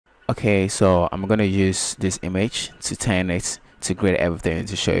Okay, so I'm gonna use this image to turn it to grade everything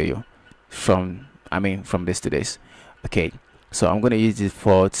to show you from from this to this. Okay, so I'm gonna use the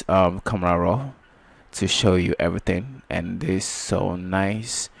default camera raw to show you everything, and this so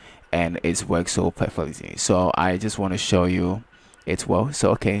nice and it works so perfectly. So I just want to show you it well.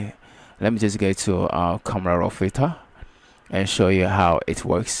 So okay, let me just get to camera raw filter and show you how it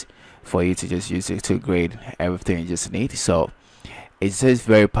works for you to just use it to grade everything you just need. So it's just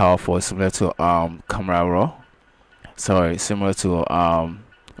very powerful, similar to camera raw, sorry, similar to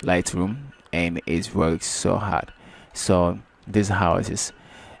Lightroom, and it works so hard. So this is how it is,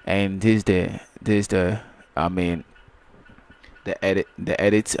 and this the I mean the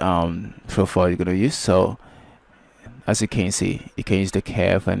edit profile you're gonna use. So as you can see, you can use the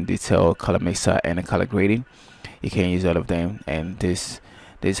curve and detail, color mixer, and the color grading. You can use all of them, and this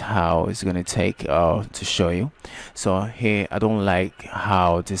how it's gonna take to show you. So here I don't like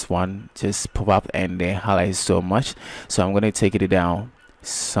how this one just pop up and then highlight so much, so I'm gonna take it down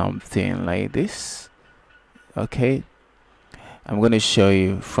something like this. Okay, I'm gonna show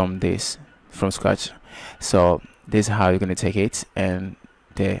you from this from scratch. So this is how you're gonna take it, and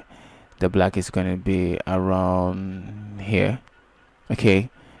the black is gonna be around here. Okay,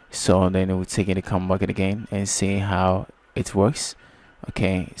 so then we'll take it to come back again and see how it works.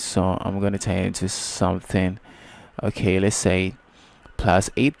 Okay, so I'm gonna turn it into something, okay, let's say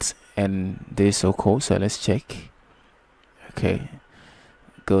 +8, and this is so cool. So let's check. Okay,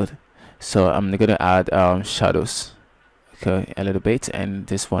 good. So I'm gonna add shadows, okay, a little bit, and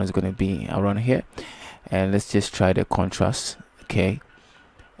this one is gonna be around here. And let's just try the contrast. Okay,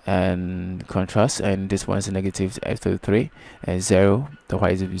 and contrast, and this one is a negative f33 and 0, the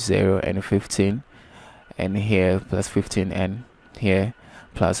white is 0 and 15, and here +15, and here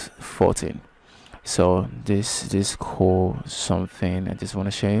 +14. So this cool something I just want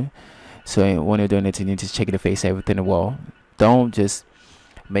to show you. So when you're doing it, you need to check the face, everything well. Don't just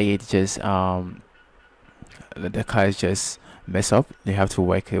make it just the colors just mess up. You have to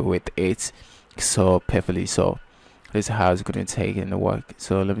work with it so perfectly. So this is how it's going to take in the work.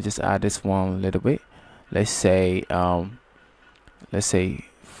 So let me just add this one a little bit. Let's say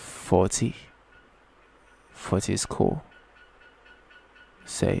 40 is cool.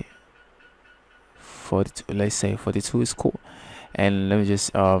 Say 42, let's say 42 is cool. And let me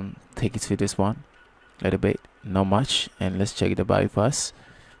just take it to this one a little bit, not much, and let's check the bypass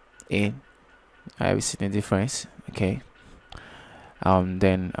in. I will see the difference. Okay,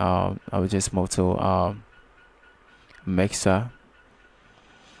 then I will just move to mixer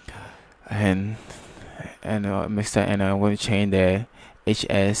and mixer, and I'm going to change the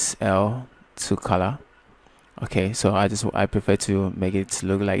HSL to color. Okay, so I prefer to make it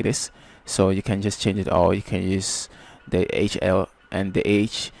look like this. So you can just change it, or you can use the HL and the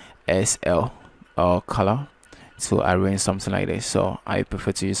HSL color to arrange something like this. So I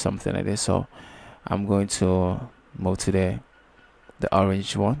prefer to use something like this. So I'm going to move to the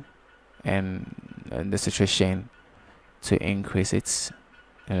orange one, and the saturation to increase it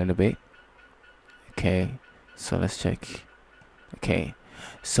a little bit. Okay, so let's check. Okay,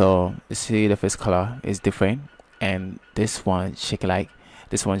 so you see the first color is different, and this one shake like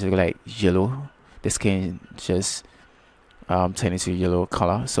yellow. The skin just turn into yellow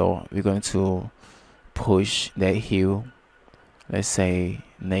color. So we're going to push that hue, let's say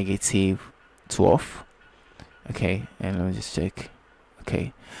 -12. Okay, and let me just check.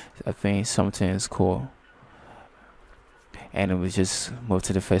 Okay, I think something is cool, and we just move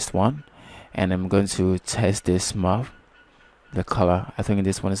to the first one, and I'm going to test this map, the color. I think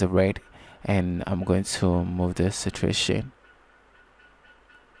this one is a red, and I'm going to move the saturation,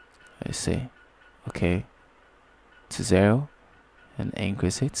 let's see, okay, to 0, and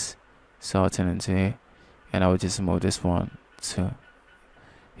increase it. So I'll turn it into here, and I will just move this one to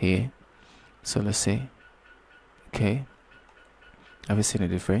here. So let's see. Okay, have you seen the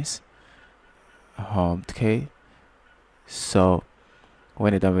difference? Okay, so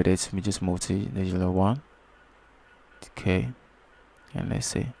when you're done with it, we just move to the yellow one. Okay, and let's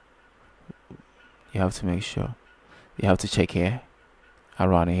see. You have to make sure, you have to check here,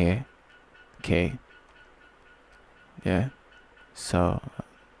 around here. Okay, yeah, so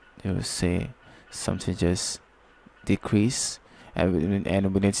you will see something just decrease, and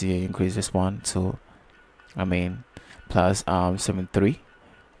we need to increase this one to, plus 73.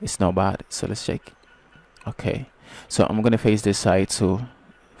 It's not bad. So let's check. Okay, so I'm gonna face this side too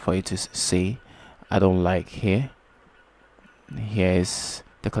for you to see. I don't like here. Here is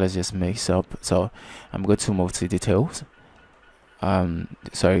the colors just mix up. So I'm going to move to details.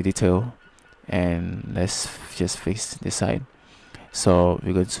 Detail, and let's just fix this side. So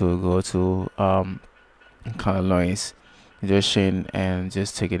we're going to go to color noise adjustment and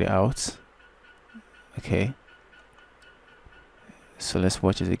just take it out. Okay, so let's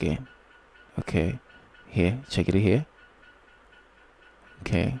watch it again. Okay, here, check it here.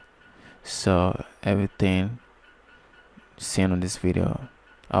 Okay, so everything seen on this video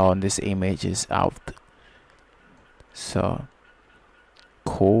on this image is out. So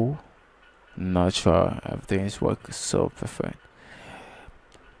cool, natural, everything is working so perfect.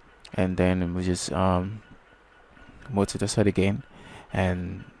 And then we just move to the side again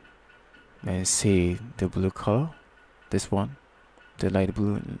and see the blue color, this one, the light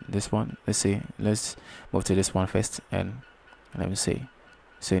blue, this one. Let's see, let's move to this one first and let me see.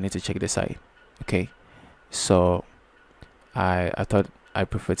 So you need to check this side. Okay, so I thought I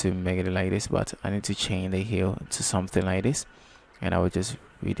prefer to make it like this, but I need to change the hue to something like this, and I will just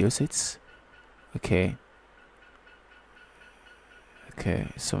reduce it. Okay,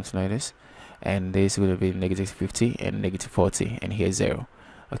 something like this, and this will be -50 and -40, and here's 0.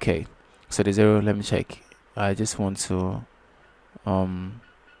 Okay, so the 0, let me check. I just want to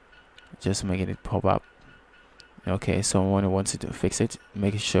just making it pop up. Okay, so when you want to fix it,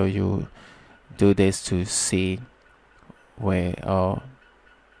 make sure you do this to see where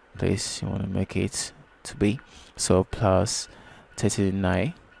place you want to make it to be. So plus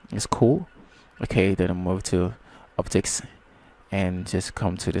 39 is cool. Okay, then I move to optics and just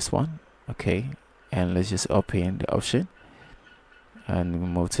come to this one. Okay, and let's just open the option and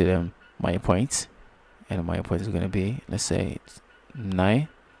move to the my points, and my point is going to be, let's say, 9,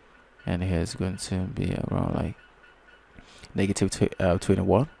 and here is going to be around like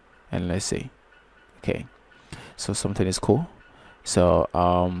 -21, and let's see. Okay, so something is cool. So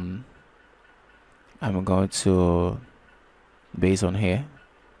I'm going to base on here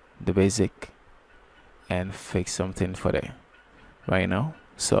the basic and fix something for there right now.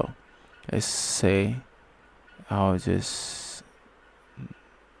 So let's say I'll just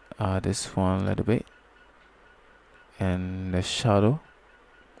this one a little bit, and the shadow.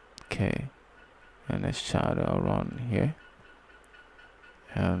 Okay, and the shadow around here,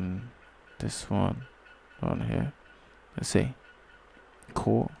 and this one around here. Let's see.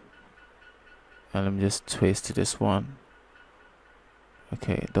 Cool. And let me just twist this one.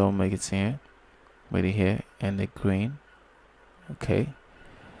 Okay, don't make it here, but here, and the green. Okay,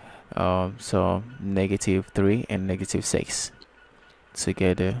 so -3 and -6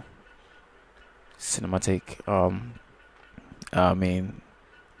 together. Cinematic I mean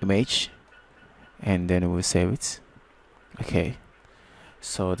image, and then we'll save it. Okay,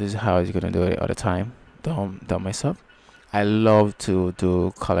 so this is how you're gonna do it all the time. Don't mess up. I love to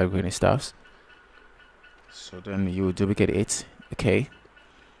do color grading stuffs. So then you duplicate it. Okay,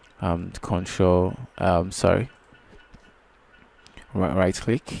 control sorry, right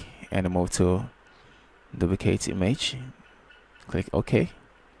click and move to duplicate image, click OK,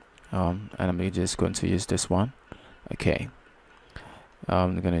 and I'm just going to use this one. Okay,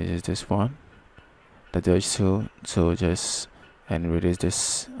 I'm gonna use this one, the dodge tool, to just and reduce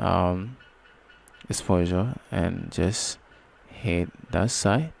this exposure and just hit that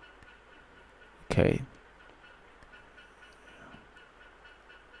side. Okay,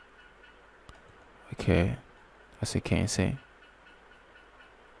 as you can see.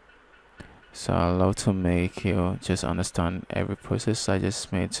 So I love to make you just understand every process I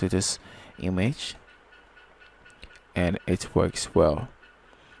just made to this image, and it works well.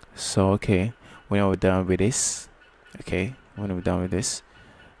 So okay, when we're done with this, we're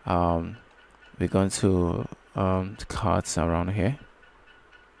going to cards around here,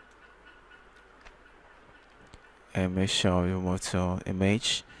 and make sure you move to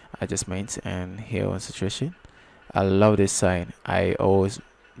image adjustment and here on saturation. I love this side. I always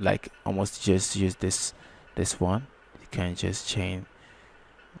almost just use this one. You can just change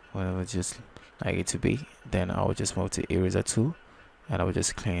whatever just like it to be. Then I will just move to eraser tool, and I will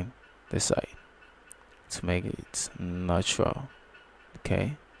just clean this side to make it natural.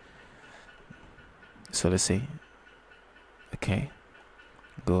 Okay, so let's see. Okay,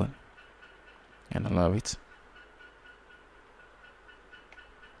 good, and I love it.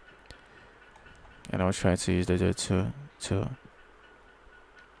 And I'll try to use the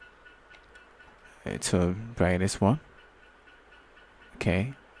to brighten this one.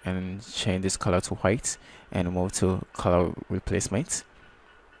 Okay, and change this color to white and move to color replacement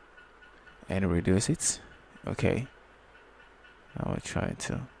and reduce it. Okay, I will try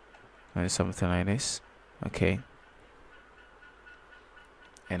to do something like this. Okay,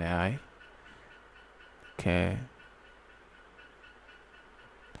 and okay,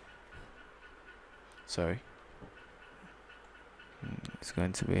 sorry, It's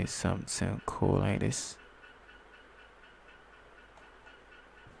going to be something cool like this.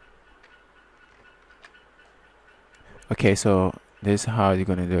 Okay, so this is how you're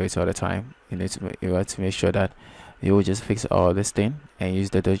gonna do it all the time. You have to make sure that you will just fix all this thing and use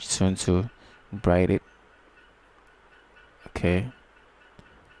the dodge tone to brighten it. Okay,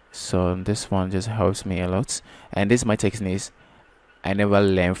 so this one just helps me a lot, and this is my techniques I never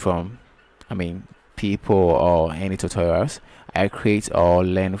learned from, I mean, people or any tutorials. I create or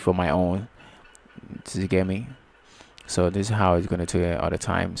learn from my own. To get me? So this is how it's gonna do it all the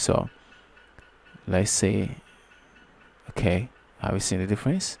time. So let's see. Okay, have you seen the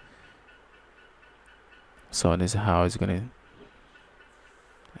difference? So this is how it's gonna,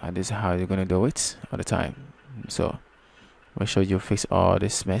 and this is how you're gonna do it all the time. So make sure you fix all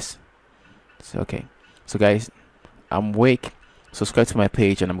this mess. So, okay, so guys, I'm Wake. Subscribe to my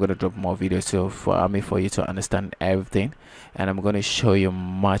page, and I'm gonna drop more videos too for you to understand everything, and I'm gonna show you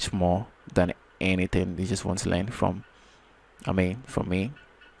much more than anything you just want to learn from, I mean, from me,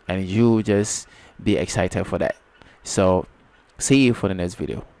 and you just be excited for that. So see you for the next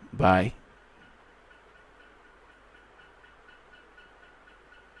video. Bye.